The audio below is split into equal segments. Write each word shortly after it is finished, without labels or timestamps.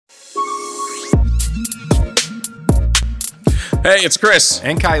Hey, it's Chris.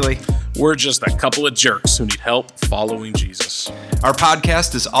 And Kylie. We're just a couple of jerks who need help following Jesus Our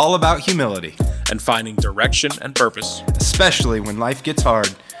podcast is all about humility, and finding direction and purpose. especially when life gets hard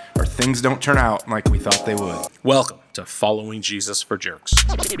or things don't turn out like we thought they would. Welcome to Following Jesus for Jerks.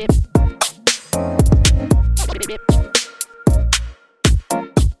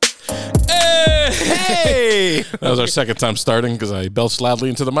 Hey! That was our second time starting because I belched loudly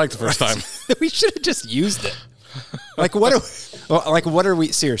into the mic the first time. We should have just used it. Like what are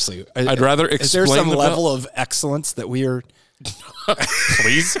we seriously? I'd rather Is there explain some the level of excellence that we are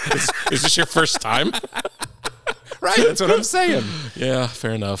Please? Is this your first time? right? That's what I'm saying. Yeah,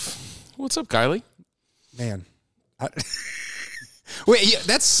 fair enough. What's up, Kylie? Man. Wait, yeah,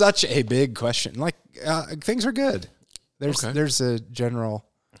 that's such a big question. Like things are good. There's a general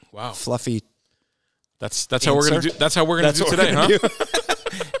fluffy That's how we're gonna do. That's how we're gonna do today, huh?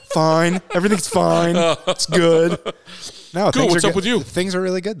 Fine. Everything's fine. It's good. No, Cool. What's up with you? Things are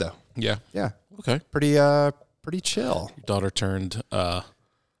really good though. Yeah. Yeah. Okay. Pretty chill. Your daughter turned a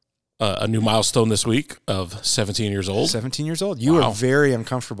new milestone this week of 17 years old. 17 years old. You were very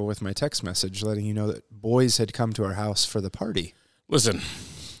uncomfortable with my text message letting you know that boys had come to our house for the party. Listen,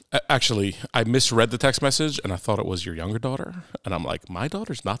 actually, I misread the text message and I thought it was your younger daughter. And I'm like, my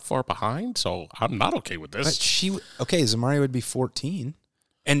daughter's not far behind, so I'm not okay with this. But Zamari would be 14.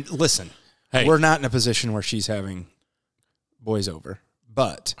 And listen, Hey. we're not in a position where she's having boys over.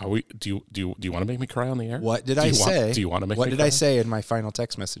 But Are we? Do you want to make me cry on the air? what did I say? Do you want to make What me did cry? I say in my final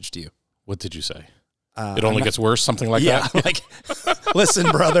text message to you? What did you say? It only gets worse, something like Yeah, that? like, listen,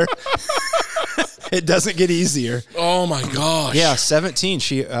 brother, it doesn't get easier. Oh, my gosh. Yeah, 17.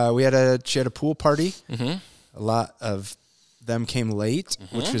 She had a pool party. Mm-hmm. A lot of them came late,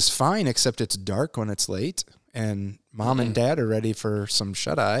 which was fine, except it's dark when it's late, and mom and dad are ready for some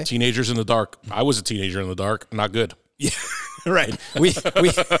shut eye. Teenagers in the dark. I was a teenager in the dark. Not good. Yeah, right. We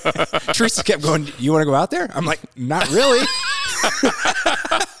Teresa kept going, you want to go out there? I'm like, not really.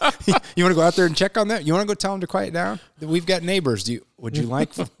 You want to go out there and check on that? You want to go tell them to quiet down? We've got neighbors. Would you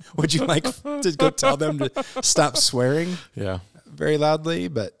like to go tell them to stop swearing? Yeah. Very loudly,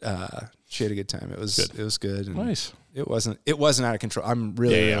 but she had a good time. It was good. And Nice. It wasn't out of control. I'm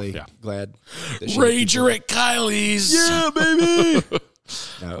really glad. That she Rager at Kylie's. Yeah, baby.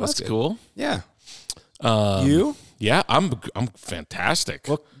 No, That's good. cool. Yeah. You? Yeah, I'm fantastic.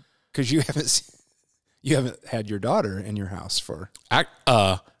 Well, because you haven't had your daughter in your house for.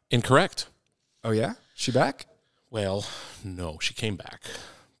 Incorrect. Oh yeah, she back? Well, no, she came back,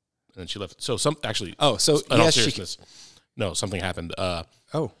 and then she left. So in all seriousness, no, something happened.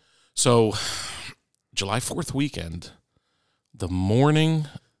 So July 4th weekend, the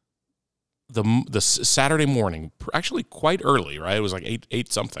Saturday morning, actually quite early, right? It was like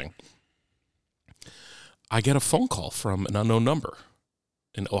 8 something. I get a phone call from an unknown number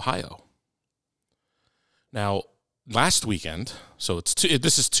in Ohio. Now, last weekend, so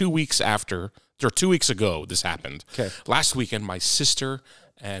this is 2 weeks after, or 2 weeks ago this happened. Okay. Last weekend, my sister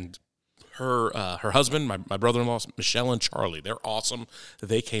and her husband, my brother-in-law, Michelle and Charlie, they're awesome.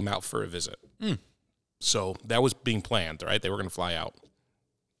 They came out for a visit. So that was being planned, right? They were going to fly out.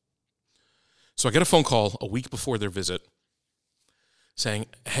 So I get a phone call a week before their visit saying,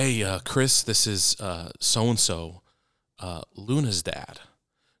 hey, Chris, this is so-and-so, Luna's dad.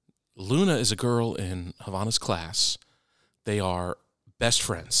 Luna is a girl in Havana's class. They are best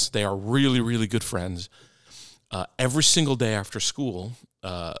friends. They are really, really good friends. Every single day after school,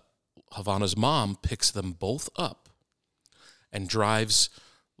 Havana's mom picks them both up and drives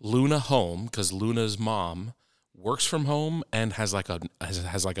Luna home because Luna's mom works from home and has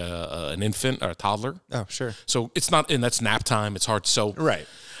an infant or a toddler. Oh, sure. So it's not, and that's nap time. It's hard. So Right.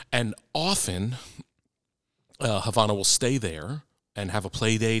 And often, Havana will stay there and have a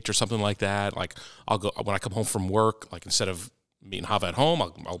play date or something like that. Like I'll go when I come home from work. Like instead of meeting Hava at home,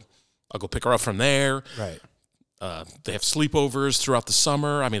 I'll go pick her up from there. Right. They have sleepovers throughout the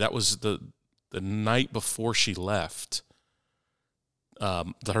summer. I mean, that was the night before she left. Her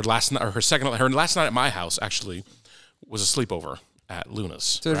last night at my house actually was a sleepover at Luna's.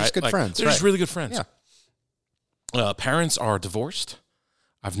 So they're just good friends. They're just really good friends. Yeah. Parents are divorced.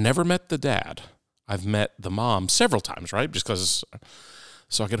 I've never met the dad. I've met the mom several times, right? Just because.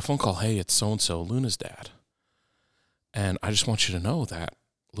 So I get a phone call. Hey, it's so-and-so, Luna's dad. And I just want you to know that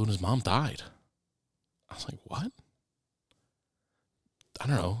Luna's mom died. I was like, what? I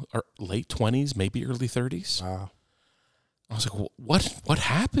don't know, late 20s, maybe early 30s. Wow. I was like, what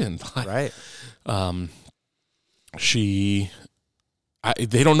happened? Right. They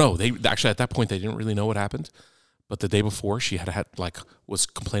don't know. They actually, at that point, they didn't really know what happened. But the day before, she was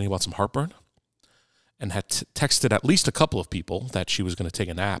complaining about some heartburn. and had texted at least a couple of people that she was going to take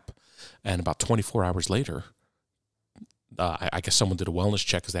a nap. And about 24 hours later, I guess someone did a wellness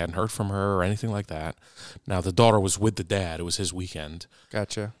check because they hadn't heard from her or anything like that. Now, the daughter was with the dad. It was his weekend.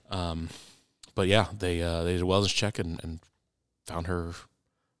 Gotcha. But yeah, they did a wellness check and found her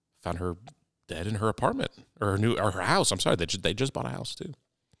dead in her apartment or her house. I'm sorry, they just bought a house too.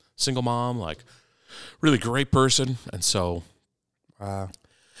 Single mom, like really great person, and so wow.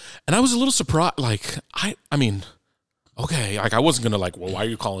 And I was a little surprised. Like I mean, okay, like I wasn't gonna like, well, why are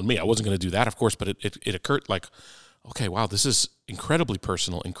you calling me? I wasn't gonna do that, of course, but it occurred like, okay, wow, this is incredibly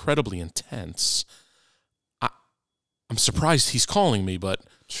personal, incredibly intense. I'm surprised he's calling me, but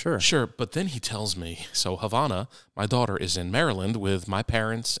sure. But then he tells me, so Havana, my daughter, is in Maryland with my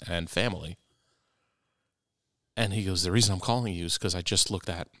parents and family. And he goes, the reason I'm calling you is because I just looked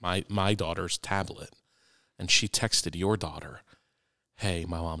at my daughter's tablet, and she texted your daughter, hey,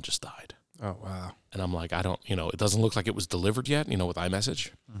 my mom just died. Oh, wow. And I'm like, it doesn't look like it was delivered yet, with iMessage,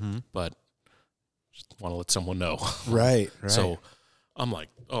 but just want to let someone know. Right. So I'm like,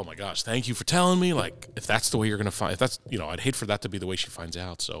 oh my gosh, thank you for telling me. Like, if that's the way you're going to find, if that's, I'd hate for that to be the way she finds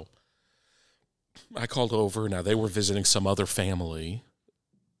out. So I called over. Now, they were visiting some other family.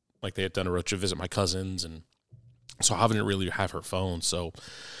 Like, they had done a road trip visit my cousins, and so I didn't really have her phone. So I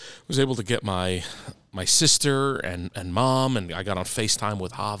was able to get my sister and mom, and I got on FaceTime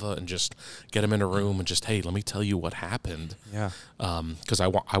with Hava and just get them in a room and just, hey, let me tell you what happened. Yeah. Because I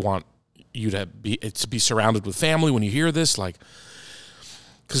want you to be surrounded with family when you hear this, like,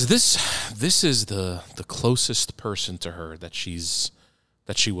 because this is the closest person to her that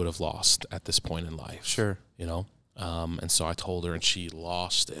she would have lost at this point in life. Sure. And so I told her, and she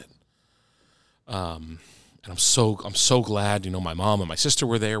lost it. And I'm so glad, my mom and my sister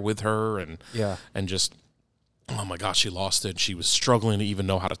were there with her, and just, oh my gosh, she lost it. She was struggling to even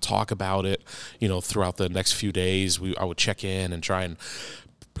know how to talk about it. Throughout the next few days, I would check in and try and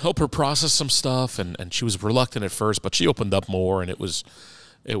help her process some stuff, and she was reluctant at first, but she opened up more, and it was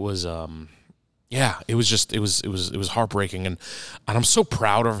heartbreaking, and I'm so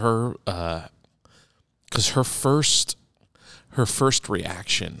proud of her, because her first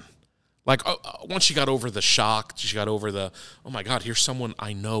reaction, like, once she got over the shock, she got over the, oh my God, here's someone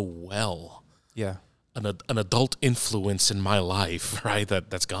I know well, an adult influence in my life, right?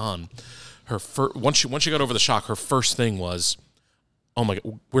 That's gone. Once she got over the shock, her first thing was, oh my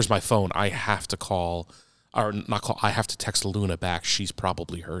God, where's my phone? I have to call. Or not call. I have to text Luna back. She's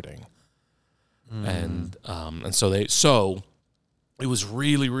probably hurting, and so it was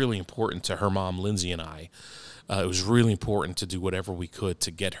really, really important to her mom, Lindsay, and I. It was really important to do whatever we could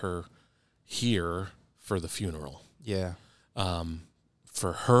to get her here for the funeral. Yeah.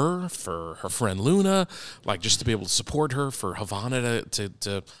 For her friend Luna, like, just to be able to support her, for Havana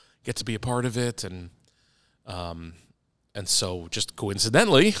to get to be a part of it, and so just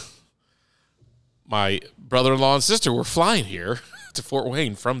coincidentally, my brother-in-law and sister were flying here to Fort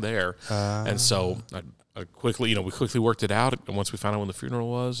Wayne from there. And so I quickly, we quickly worked it out. And once we found out when the funeral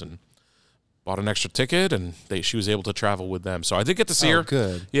was, and bought an extra ticket, and she was able to travel with them. So I did get to see her.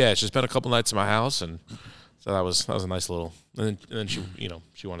 Good. Yeah, she spent a couple nights in my house, and so that was a nice little. And then she,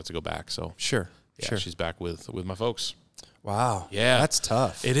 she wanted to go back. So sure, she's back with my folks. Wow. Yeah, that's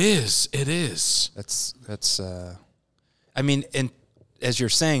tough. It is. That's. I mean, and as you're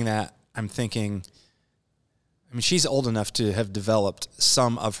saying that, I'm thinking, she's old enough to have developed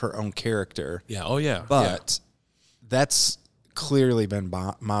some of her own character. Yeah. Oh, yeah. But that's clearly been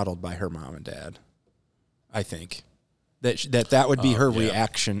modeled by her mom and dad. I think that would be her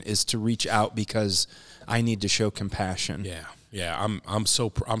reaction, is to reach out because I need to show compassion. Yeah. Yeah. I'm so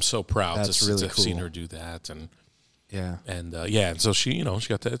proud that's to really have cool. seen her do that. And and so she, she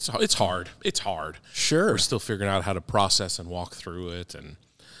got that. It's hard. It's hard. Sure. We're still figuring out how to process and walk through it, and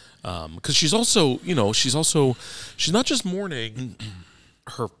because she's also, she's not just mourning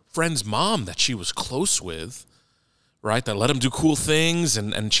her friend's mom that she was close with, right? That let him do cool things,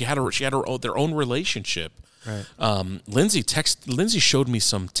 and she had their own relationship. Right. Lindsay showed me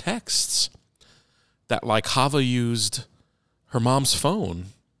some texts that, like, Hava used her mom's phone.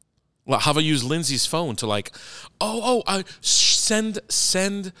 Well, Hava used Lindsay's phone to, like, I send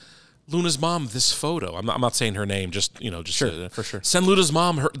Luna's mom this photo. I'm not saying her name, just sure, for sure. Send Luna's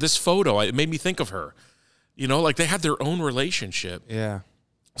mom this photo. It made me think of her. Like, they had their own relationship. Yeah.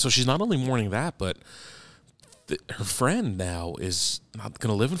 So she's not only mourning that, but her friend now is not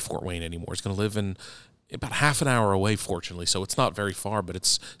going to live in Fort Wayne anymore. It's going to live in about half an hour away, fortunately. So it's not very far, but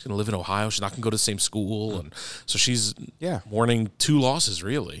she's going to live in Ohio. She's not going to go to the same school. And so she's mourning two losses,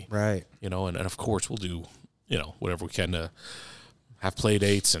 really. Right. And of course we'll do, whatever we can to have play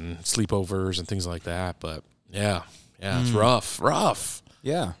dates and sleepovers and things like that. But yeah, it's rough.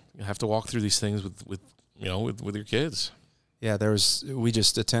 Yeah. You have to walk through these things with your kids. Yeah, we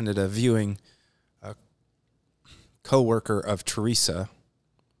just attended a viewing. A coworker of Teresa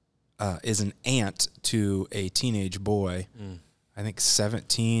is an aunt to a teenage boy. I think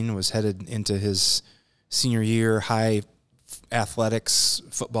 17, was headed into his senior year, high athletics,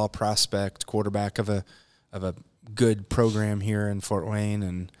 football prospect, quarterback of a good program here in Fort Wayne,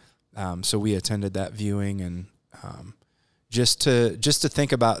 and so we attended that viewing, and just to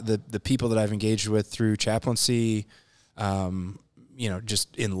think about the people that I've engaged with through chaplaincy,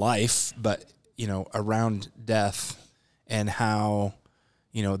 just in life, but around death, and how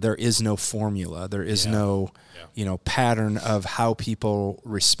there is no formula, there is no pattern of how people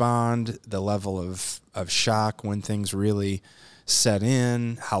respond, the level of shock when things really set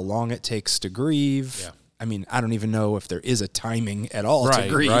in, how long it takes to grieve. Yeah. I mean, I don't even know if there is a timing at all to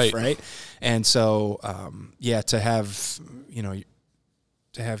grieve, right? And so, to have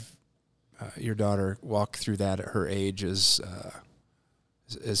your daughter walk through that at her age is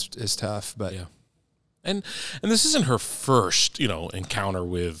tough, but yeah. And this isn't her first, encounter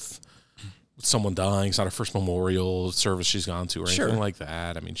with someone dying. It's not her first memorial service she's gone to or anything like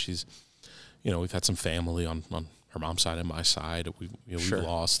that. I mean, she's, we've had some family on her mom's side and my side. We've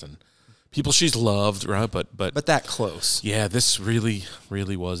lost and people she's loved, right? But that close. Yeah, this really,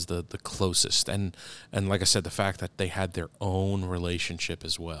 really was the closest. And like I said, the fact that they had their own relationship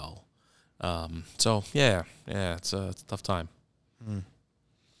as well. So it's a tough time. Mm.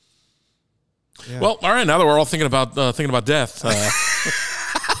 Yeah. Well, all right. Now that we're all thinking about death,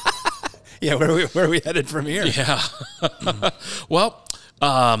 yeah, where are we headed from here? Yeah. Well,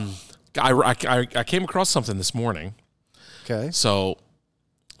 I came across something this morning. Okay. So,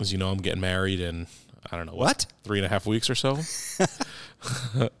 as you know, I'm getting married in, I don't know what 3.5 weeks or so.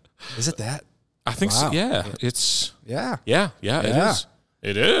 Is it that? I think so. Yeah. It's yeah. It is.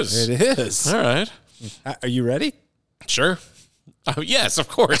 It is. It is. All right. Are you ready? Sure. Yes, of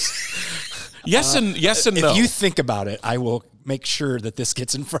course. Yes and no. If you think about it, I will make sure that this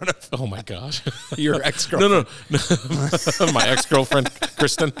gets in front of oh my gosh, your ex-girlfriend. No. My ex-girlfriend,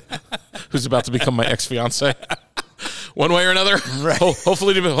 Kristen, who's about to become my ex-fiance. One way or another. Right.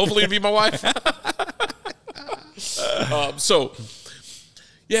 Hopefully to be my wife. So,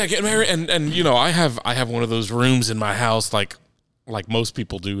 yeah, getting married, and I have one of those rooms in my house like most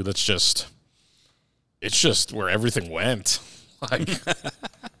people do. It's just where everything went. Like,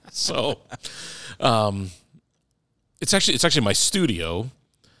 so, it's actually my studio,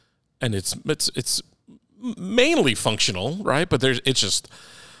 and it's mainly functional, right? But it's just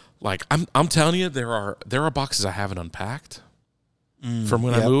like I'm telling you, there are boxes I haven't unpacked from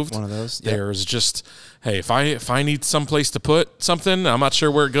when I moved. One of those. There's just, hey, if I need some place to put something, I'm not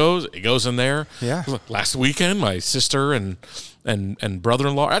sure where it goes in there. Yeah. Last weekend, my sister and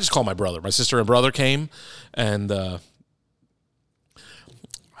brother-in-law, I just call my brother. My sister and brother came, and I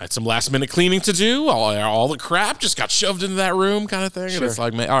had some last-minute cleaning to do. All the crap just got shoved into that room, kind of thing. Sure. And it's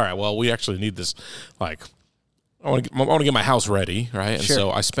like, man, all right, well, we actually need this. Like, I want to get my house ready, right? And so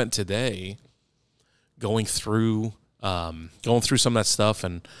I spent today going through some of that stuff,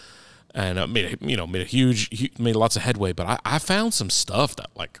 and made lots of headway. But I found some stuff that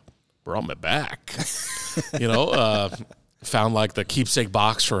like brought me back. Found like the keepsake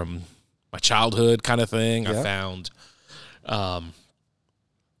box from my childhood, kind of thing. Yeah.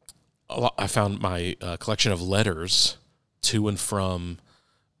 I found my collection of letters to and from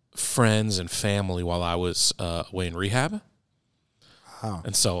friends and family while I was away in rehab. Wow.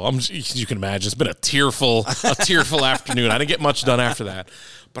 And so you can imagine it's been a tearful afternoon. I didn't get much done after that,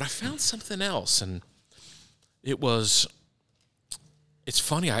 but I found something else, and it's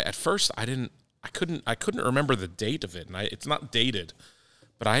funny. At first I couldn't remember the date of it, and it's not dated,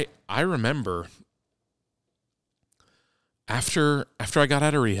 but I remember after I got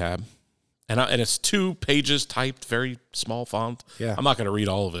out of rehab. And it's 2 pages typed, very small font. Yeah. I'm not going to read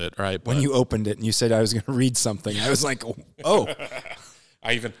all of it, right? When you opened it and you said I was going to read something, I was like, oh.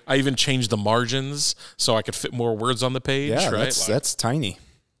 I even changed the margins so I could fit more words on the page, yeah, right? That's tiny.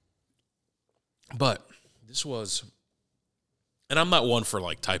 But this was, and I'm not one for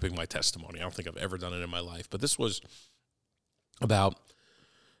like typing my testimony. I don't think I've ever done it in my life. But this was about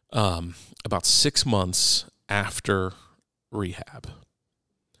 6 months after rehab.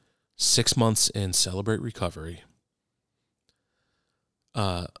 6 months in Celebrate Recovery.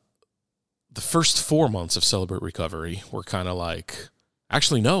 The first 4 months of Celebrate Recovery were kind of like,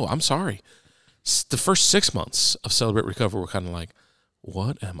 actually, no, I'm sorry. The first 6 months of Celebrate Recovery were kind of like,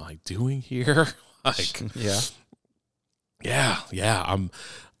 what am I doing here? Like, yeah. Yeah.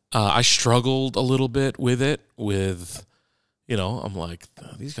 I struggled a little bit with it. I'm like,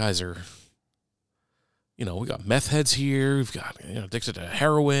 these guys are, we got meth heads here. We've got, addicted to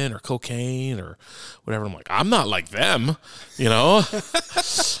heroin or cocaine or whatever. I'm like, I'm not like them,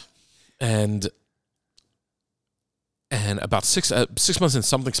 and about 6 months in,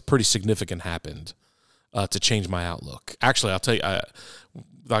 something pretty significant happened to change my outlook. Actually, I'll tell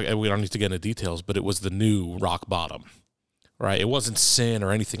you, we don't need to get into details, but it was the new rock bottom, right? It wasn't sin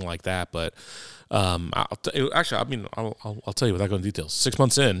or anything like that, but I'll tell you without going into details. 6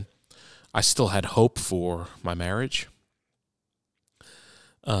 months in, I still had hope for my marriage.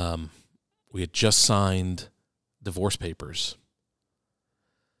 We had just signed divorce papers,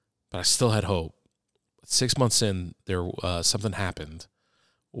 but I still had hope. 6 months in, there something happened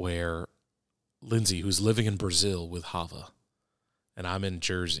where Lindsay, who's living in Brazil with Hava, and I'm in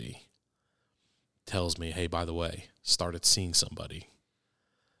Jersey, tells me, hey, by the way, started seeing somebody.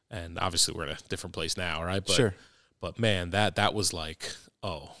 And obviously we're in a different place now, right? Sure. But man, that was like,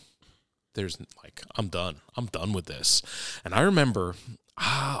 I'm done. I'm done with this. And I remember,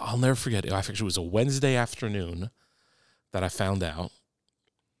 I'll never forget it. Actually, it was a Wednesday afternoon that I found out.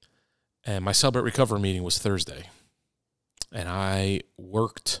 And my Celebrate Recovery meeting was Thursday. And I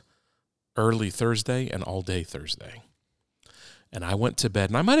worked early Thursday and all day Thursday. And I went to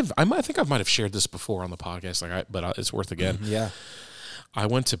bed, and I think I might have shared this before on the podcast, but it's worth again. Yeah. I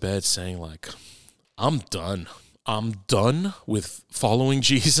went to bed saying, like, I'm done. I'm done with following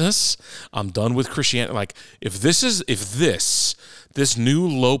Jesus. I'm done with Christianity. Like, if this new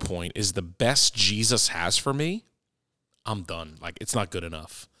low point is the best Jesus has for me, I'm done. Like, it's not good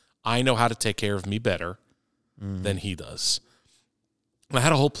enough. I know how to take care of me better than he does. And I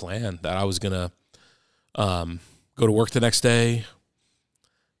had a whole plan that I was going to go to work the next day.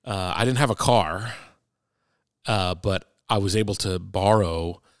 I didn't have a car, but I was able to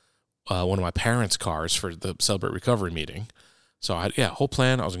borrow one of my parents' cars for the Celebrate Recovery meeting. So whole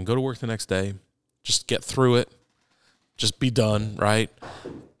plan. I was going to go to work the next day, just get through it, just be done, right?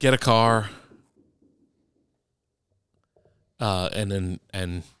 Get a car, and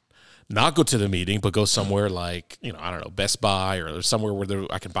not go to the meeting, but go somewhere like, I don't know, Best Buy or somewhere where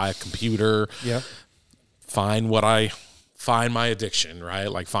I can buy a computer. Yeah. Find my addiction, right?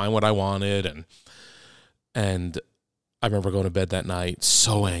 Like, find what I wanted. And I remember going to bed that night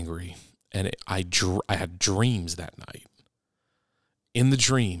so angry. And I had dreams that night. In the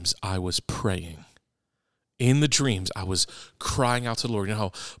dreams, I was praying. In the dreams, I was crying out to the Lord. You know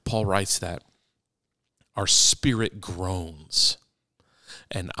how Paul writes that our spirit groans.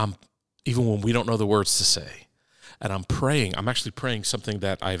 And even when we don't know the words to say. And I'm praying. I'm actually praying something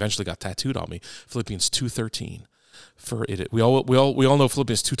that I eventually got tattooed on me. Philippians 2:13. For it, we all know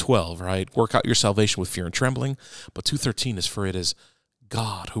Philippians 2:12, right? Work out your salvation with fear and trembling. But 2:13 is, for it is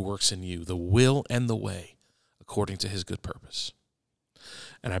God who works in you the will and the way according to his good purpose.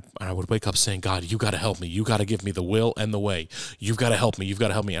 And I would wake up saying, God, you got to help me. You got to give me the will and the way. You've got to help me. You've got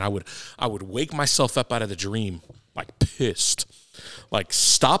to help me. And I would wake myself up out of the dream like pissed. Like,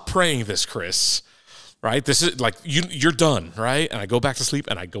 stop praying this, Chris. Right? This is like, you're done, right? And I go back to sleep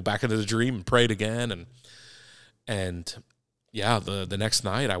and I go back into the dream and pray it again. And yeah, the next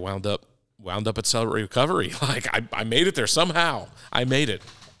night I wound up at Celebrate Recovery. Like, I made it there somehow. I made it.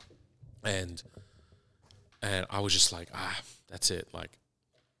 And I was just like, that's it. Like,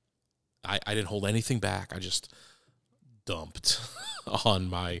 I didn't hold anything back. I just dumped on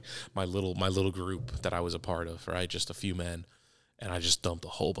my little group that I was a part of, right? Just a few men. And I just dumped a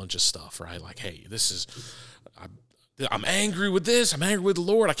whole bunch of stuff, right? Like, hey, I'm angry with this. I'm angry with the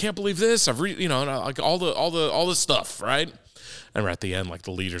Lord. I can't believe this. Like all the stuff, right? And we're at the end, like,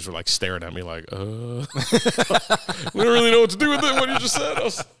 the leaders were like staring at me like, we don't really know what to do with it. What you just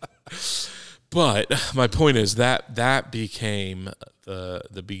said. But my point is that became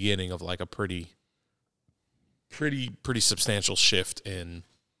the beginning of like a pretty substantial shift in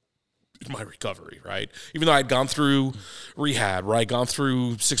my recovery, right? Even though I'd gone through rehab, right? Gone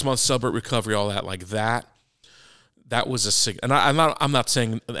through 6 months Celebrate Recovery, all that, like that was and I'm not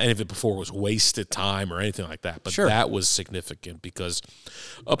saying any of it before was wasted time or anything like that, but that was significant because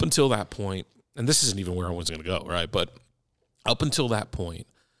up until that point, and this isn't even where I was going to go, right? But up until that point,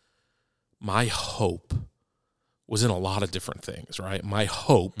 my hope was in a lot of different things, right? My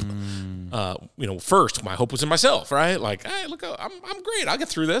hope, first, my hope was in myself, right? Like, hey, look, I'm great. I'll get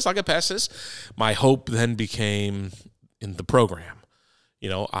through this. I'll get past this. My hope then became in the program.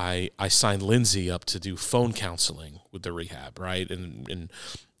 I signed Lindsay up to do phone counseling with the rehab, right?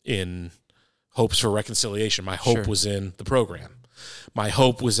 In hopes for reconciliation. My hope Sure. was in the program. My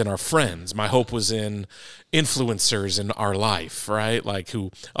hope was in our friends. My hope was in influencers in our life, right? Like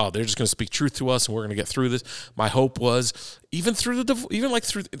they're just going to speak truth to us and we're going to get through this. My hope was even through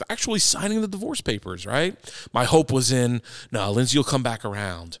actually signing the divorce papers, right? My hope was in, no, Lindsay will come back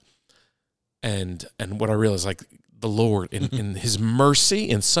around. And what I realized, like the Lord in his mercy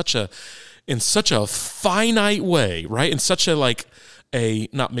in such a finite way, right? In such a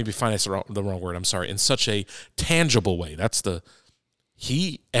not maybe finite's the wrong word, I'm sorry. In such a tangible way.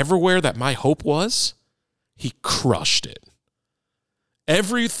 Everywhere that my hope was, he crushed it.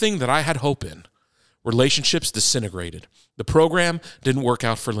 Everything that I had hope in, relationships disintegrated. The program didn't work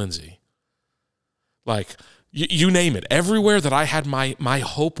out for Lindsay. Like, you name it. Everywhere that I had my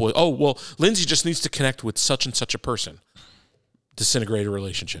hope was, Lindsay just needs to connect with such and such a person. Disintegrated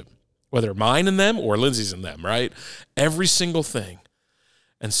relationship. Whether mine and them or Lindsay's and them, right? Every single thing.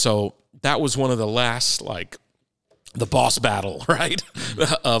 And so that was one of the last, the boss battle, right?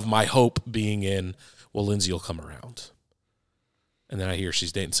 Of my hope being in, Lindsay will come around. And then I hear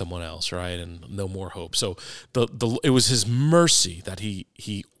she's dating someone else, right? And no more hope. So it was his mercy that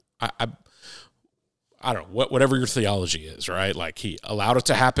I don't know, whatever your theology is, right? Like he allowed it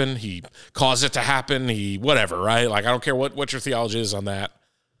to happen. He caused it to happen. He whatever, right? Like I don't care what your theology is on that.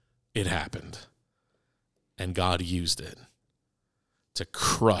 It happened. And God used it to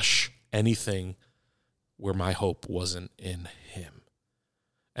crush anything where my hope wasn't in him.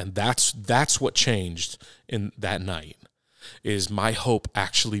 And that's what changed in that night, is my hope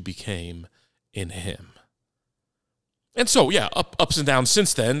actually became in him. And so, yeah, ups and downs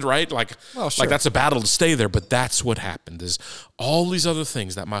since then, right? Like that's a battle to stay there, but that's what happened, is all these other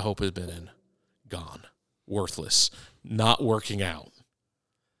things that my hope has been in, gone, worthless, not working out.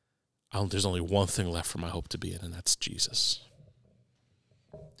 There's only one thing left for my hope to be in, and that's Jesus.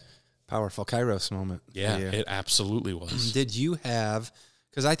 Powerful Kairos moment. Yeah, it absolutely was. Did you have,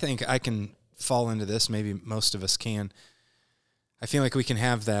 because I think I can fall into this, maybe most of us can, I feel like we can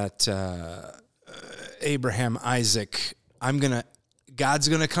have that Abraham, Isaac, God's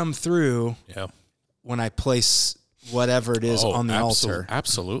going to come through when I place whatever it is on the altar.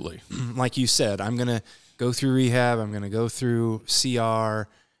 Absolutely. Like you said, I'm going to go through rehab, I'm going to go through CR,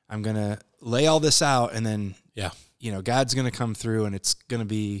 I'm going to lay all this out, and then God's going to come through, and it's going to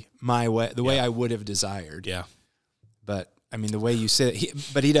be my way, the way I would have desired. Yeah. But, I mean, the way you said it,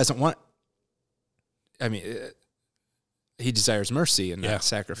 but he doesn't want, he desires mercy and not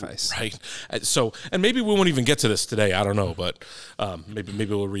sacrifice. Right. So, and maybe we won't even get to this today. I don't know, but maybe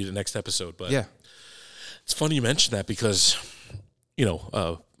we'll read the next episode. But it's funny you mentioned that because, I don't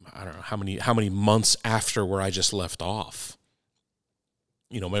know how many months after where I just left off,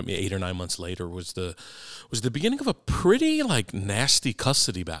 maybe 8 or 9 months later was the beginning of a pretty nasty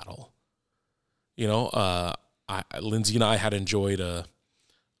custody battle. Lindsay and I had enjoyed a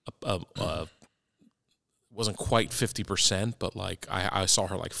wasn't quite 50%, but I saw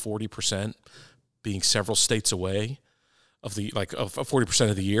her 40% being several states away of the of 40%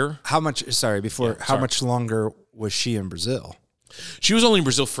 of the year. How much? Sorry, how much longer was she in Brazil? She was only in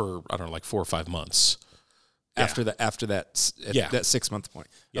Brazil for 4 or 5 months. After that 6 month point.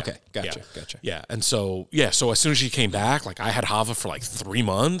 Yeah. Okay, gotcha. Yeah, and so as soon as she came back, I had Hava for 3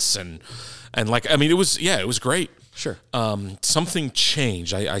 months, and it was great. Sure. Something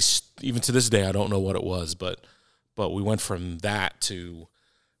changed. I even to this day I don't know what it was, but we went from that to,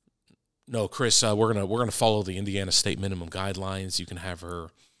 no, Chris, we're gonna follow the Indiana state minimum guidelines. You can have her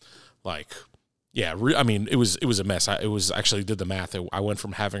it was a mess. It was actually did the math. I went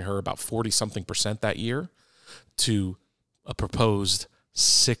from having her about 40-something% that year to a proposed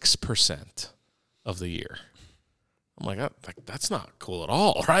 6% of the year. I'm like, that's not cool at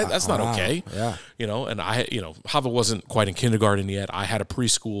all, right? That's not okay. Yeah. And Hava wasn't quite in kindergarten yet. I had a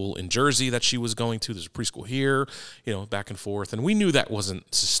preschool in Jersey that she was going to. There's a preschool here, back and forth. And we knew that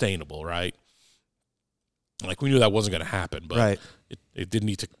wasn't sustainable, right? We knew that wasn't going to happen, but it didn't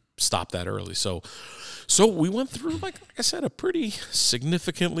need to stop that early. So we went through, like I said, a pretty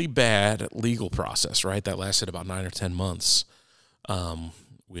significantly bad legal process, right? That lasted about 9 or 10 months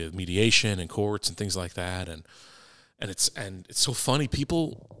with mediation and courts and things like that. And it's so funny.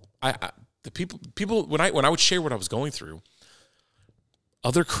 People when I would share what I was going through,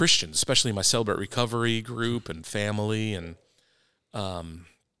 other Christians, especially my Celebrate Recovery group and family, and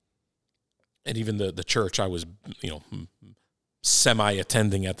even the church I was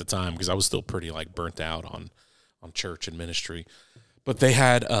semi-attending at the time, because I was still pretty burnt out on church and ministry, but they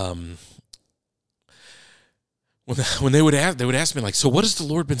had when they would ask me so what has the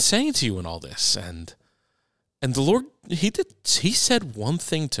Lord been saying to you in all this? And the Lord, he said one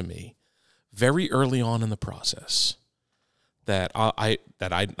thing to me very early on in the process that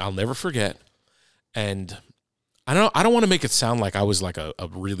I'll never forget. And I don't want to make it sound like I was like a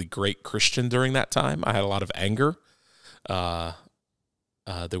really great Christian during that time. I had a lot of anger. There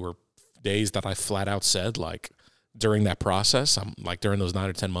were days that I flat out said, like, during that process, I'm like, during those 9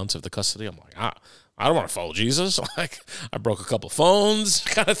 or 10 months of the custody, I'm like, I don't want to follow Jesus. Like, I broke a couple phones,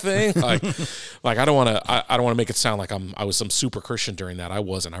 kind of thing. Like I don't want to make it sound like I was some super Christian during that. I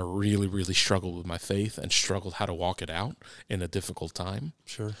wasn't. I really, really struggled with my faith and struggled how to walk it out in a difficult time.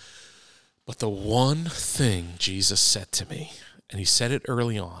 Sure. But the one thing Jesus said to me, and he said it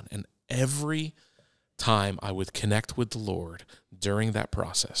early on, and every time I would connect with the Lord during that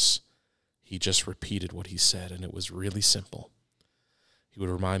process, he just repeated what he said, and it was really simple. He would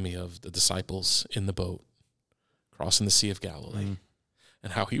remind me of the disciples in the boat crossing the Sea of Galilee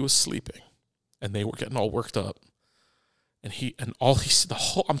and how he was sleeping, and they were getting all worked up. And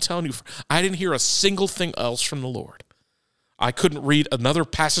I'm telling you, I didn't hear a single thing else from the Lord. I couldn't read another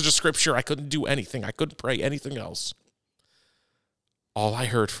passage of scripture. I couldn't do anything. I couldn't pray anything else. All I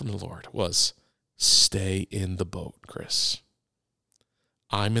heard from the Lord was, stay in the boat, Chris.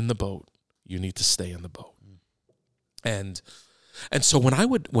 I'm in the boat. You need to stay in the boat. And so when I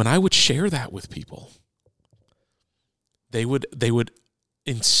would share that with people, they would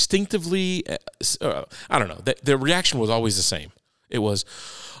instinctively, I don't know, the reaction was always the same. It was,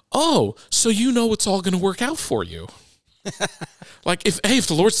 oh, so you know it's all going to work out for you. Like, if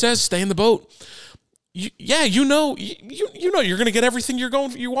the Lord says stay in the boat, you know you're going to get everything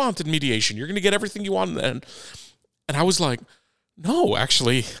you want in mediation. You're going to get everything you want. And I was like, no,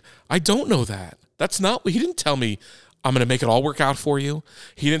 actually, I don't know that. That's not, he didn't tell me I'm going to make it all work out for you.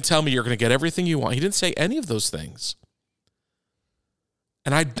 He didn't tell me you're going to get everything you want. He didn't say any of those things.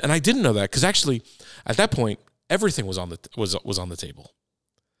 And I didn't know that, because actually at that point everything was on the table.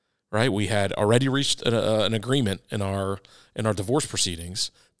 Right? We had already reached an agreement in our divorce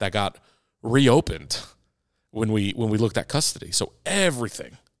proceedings that got reopened when we looked at custody. So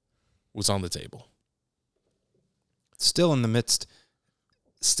everything was on the table. Still in the midst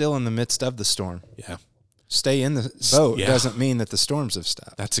of the storm. Yeah. Stay in the boat doesn't mean that the storms have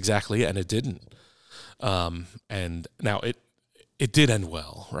stopped. That's exactly it, and it didn't. And now it did end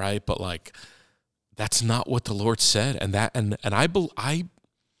well, right? But like, that's not what the Lord said, and I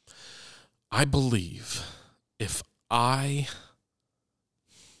believe if I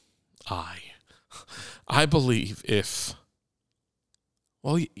believe if.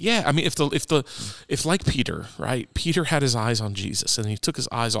 Well, yeah, I mean, if like Peter, right? Peter had his eyes on Jesus, and he took his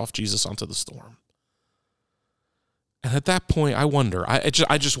eyes off Jesus onto the storm. And at that point, I wonder. I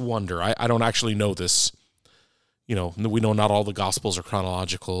just wonder. I don't actually know this. You know, we know not all the Gospels are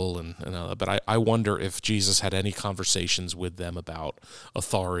chronological, but I wonder if Jesus had any conversations with them about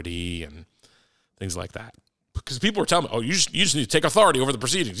authority and things like that. Because people were telling me, "Oh, you just need to take authority over the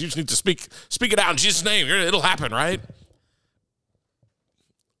proceedings. You just need to speak it out in Jesus' name. It'll happen, right?"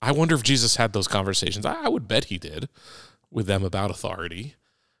 I wonder if Jesus had those conversations. I would bet he did with them about authority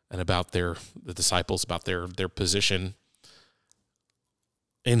and about the disciples, about their position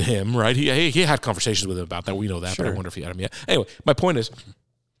in him, right? He had conversations with them about that. We know that, sure. But I wonder if he had them yet. Anyway, my point is,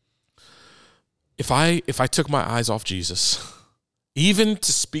 if I took my eyes off Jesus, even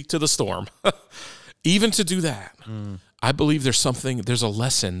to speak to the storm, even to do that, I believe there's a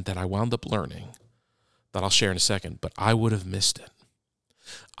lesson that I wound up learning that I'll share in a second, but I would have missed it.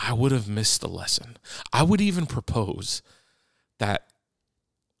 I would have missed the lesson. I would even propose that,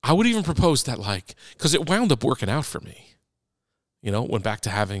 like, because it wound up working out for me. You know, went back to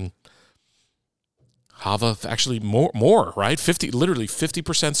having Hava actually more, right?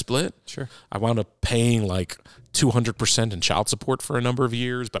 50% split. Sure. I wound up paying like 200% in child support for a number of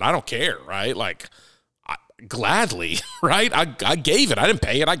years, but I don't care, right? Like, gladly, right? I gave it. I didn't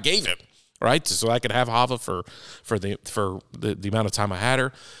pay it. I gave it. Right, so I could have Hava for the amount of time I had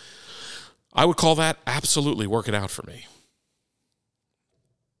her. I would call that absolutely working out for me.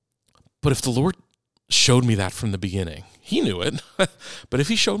 But if the Lord showed me that from the beginning, he knew it, but if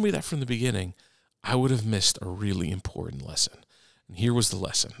he showed me that from the beginning, I would have missed a really important lesson. And here was the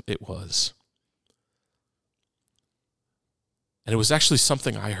lesson. It was actually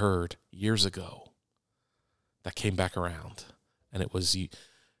something I heard years ago that came back around, and it was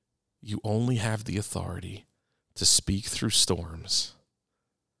you only have the authority to speak through storms,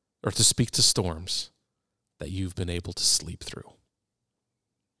 or to speak to storms that you've been able to sleep through.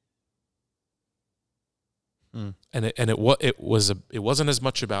 And it wasn't as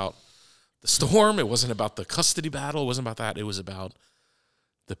much about the storm. It wasn't about the custody battle. It wasn't about that. It was about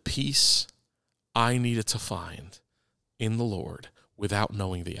the peace I needed to find in the Lord without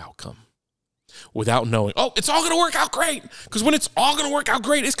knowing the outcome. without knowing, oh, it's all going to work out great. Because when it's all going to work out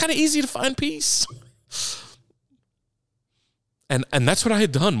great, it's kind of easy to find peace. And that's what I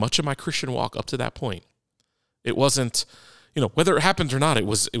had done much of my Christian walk up to that point. It wasn't, whether it happened or not, it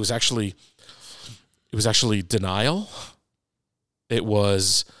was actually denial. It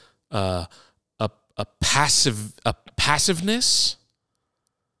was a passiveness,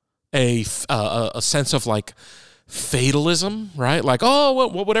 a sense of like fatalism, right? Like, oh,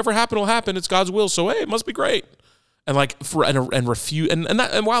 well, whatever happened will happen. It's God's will, so hey, it must be great. And like and refuse,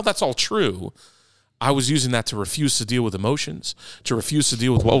 and while that's all true, I was using that to refuse to deal with emotions, to refuse to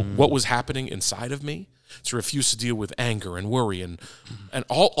deal with what was happening inside of me, to refuse to deal with anger and worry and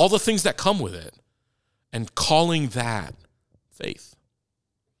all the things that come with it, and calling that faith.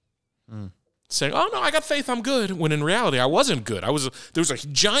 Saying, oh, no, I got faith, I'm good, when in reality, I wasn't good. There was a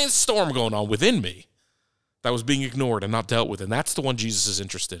giant storm going on within me that was being ignored and not dealt with, and that's the one Jesus is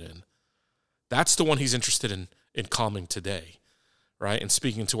interested in. That's the one he's interested in calming today, right, and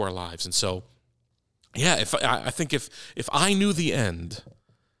speaking to our lives. And so, yeah, I think if I knew the end,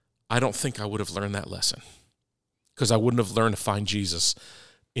 I don't think I would have learned that lesson, because I wouldn't have learned to find Jesus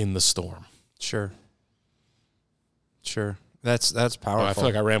in the storm. Sure. That's powerful. Oh, I feel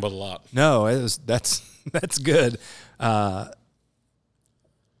like I rambled a lot. No, that's good. I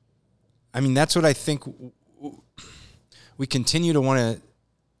mean, that's what I think we continue to want to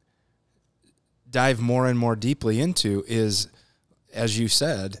dive more and more deeply into is, as you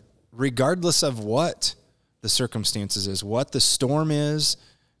said, regardless of what the circumstances is, what the storm is,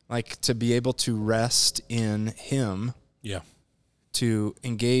 like to be able to rest in him. Yeah. To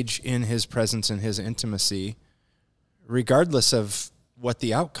engage in his presence and his intimacy, regardless of what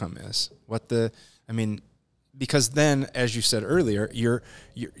the outcome is, because then, as you said earlier,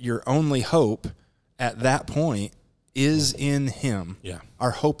 your only hope at that point is in him. Yeah.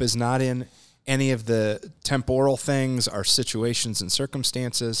 Our hope is not in any of the temporal things, our situations and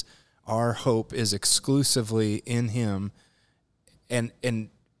circumstances. Our hope is exclusively in him. And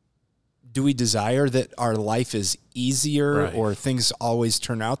do we desire that our life is easier or things always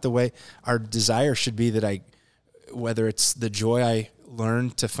turn out the way? Our desire should be that whether it's the joy I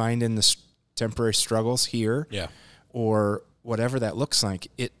learned to find in the temporary struggles here, or whatever that looks like,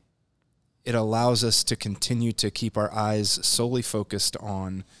 it allows us to continue to keep our eyes solely focused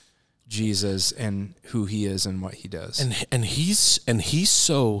on Jesus and who he is and what he does. And he's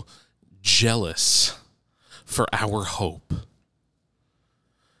so jealous for our hope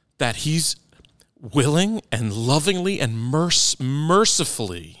that he's willing and lovingly and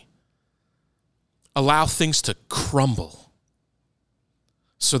mercifully allow things to crumble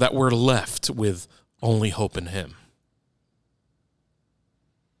so that we're left with only hope in him.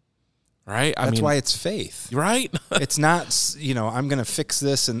 Right? That's why it's faith. Right? It's not, I'm going to fix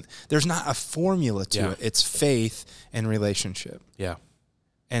this, and there's not a formula to it. It's faith and relationship. Yeah.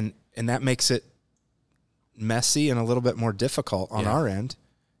 And that makes it messy and a little bit more difficult on our end,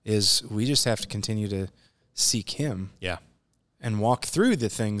 is we just have to continue to seek him. Yeah. And walk through the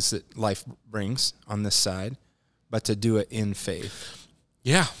things that life brings on this side, but to do it in faith.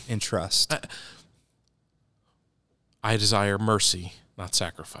 Yeah. In trust. I desire mercy, not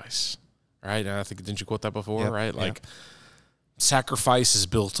sacrifice. Right? And I think, didn't you quote that before? Yep, right? Like, sacrifice is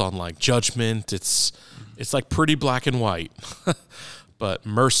built on like judgment. It's like pretty black and white. But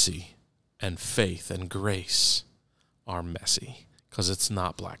mercy and faith and grace are messy because it's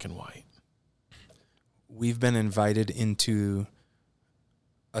not black and white. We've been invited into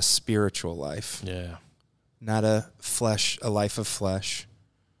a spiritual life. Yeah. Not a life of flesh.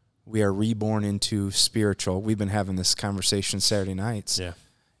 We are reborn into spiritual. We've been having this conversation Saturday nights. Yeah.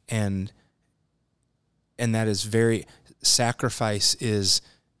 And that is sacrifice is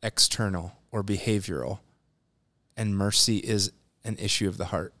external or behavioral, and mercy is an issue of the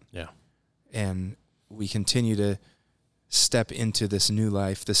heart. Yeah. And we continue to step into this new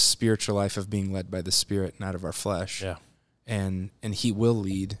life, this spiritual life of being led by the Spirit, not of our flesh. Yeah. And he will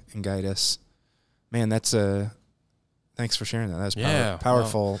lead and guide us. Man, thanks for sharing that. That was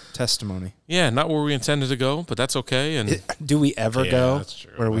powerful testimony. Yeah, not where we intended to go, but that's okay. And do we ever go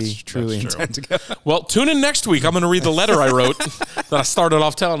where we truly intend to go? Well, tune in next week. I'm going to read the letter I wrote that I started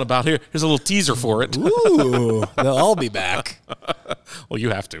off telling about. Here's a little teaser for it. Ooh, they'll all be back. Well, you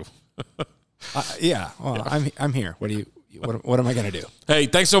have to. Well, I'm here. What am I going to do? Hey,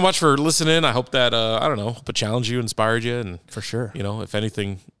 thanks so much for listening. I hope that, hope it challenged you, inspired you. And for sure. If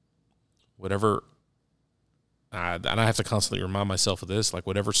anything, whatever, and I have to constantly remind myself of this, like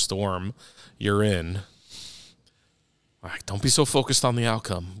whatever storm you're in, like don't be so focused on the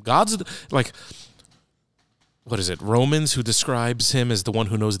outcome. God's like, what is it, Romans, who describes him as the one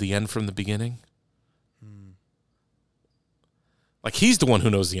who knows the end from the beginning? Like, he's the one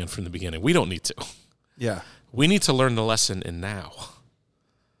who knows the end from the beginning. We don't need to. Yeah. We need to learn the lesson in now.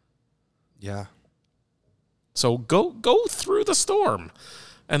 Yeah. So go through the storm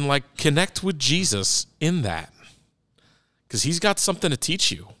and, like, connect with Jesus in that. Because he's got something to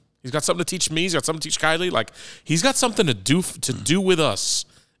teach you. He's got something to teach me. He's got something to teach Kylie. Like, he's got something to do with us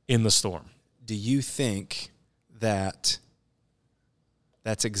in the storm. Do you think that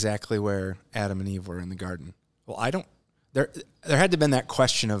that's exactly where Adam and Eve were in the garden? Well, I don't. There had to have been that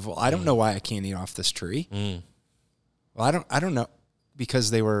question of, well, I don't know why I can't eat off this tree. Well, I don't know,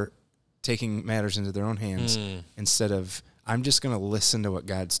 because they were taking matters into their own hands instead of, I'm just going to listen to what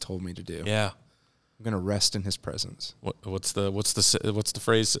God's told me to do. Yeah. I'm going to rest in his presence. What's the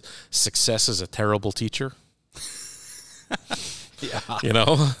phrase? Success is a terrible teacher. Yeah. You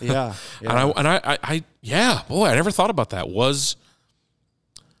know? Yeah. Yeah. Boy, I never thought about that. Was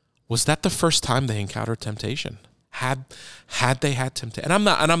that the first time they encountered temptation? Had they had temptation? And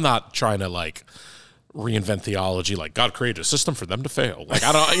I'm not trying to, like, reinvent theology, like God created a system for them to fail. Like,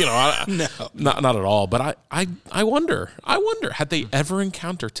 I don't, No. not at all. But I wonder, had they ever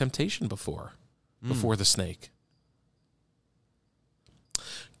encountered temptation before the snake?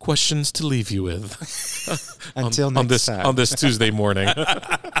 Questions to leave you with. Until next time. On this Tuesday morning.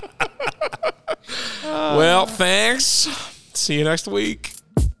 Well, thanks. See you next week.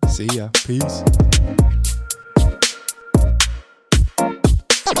 See ya. Peace.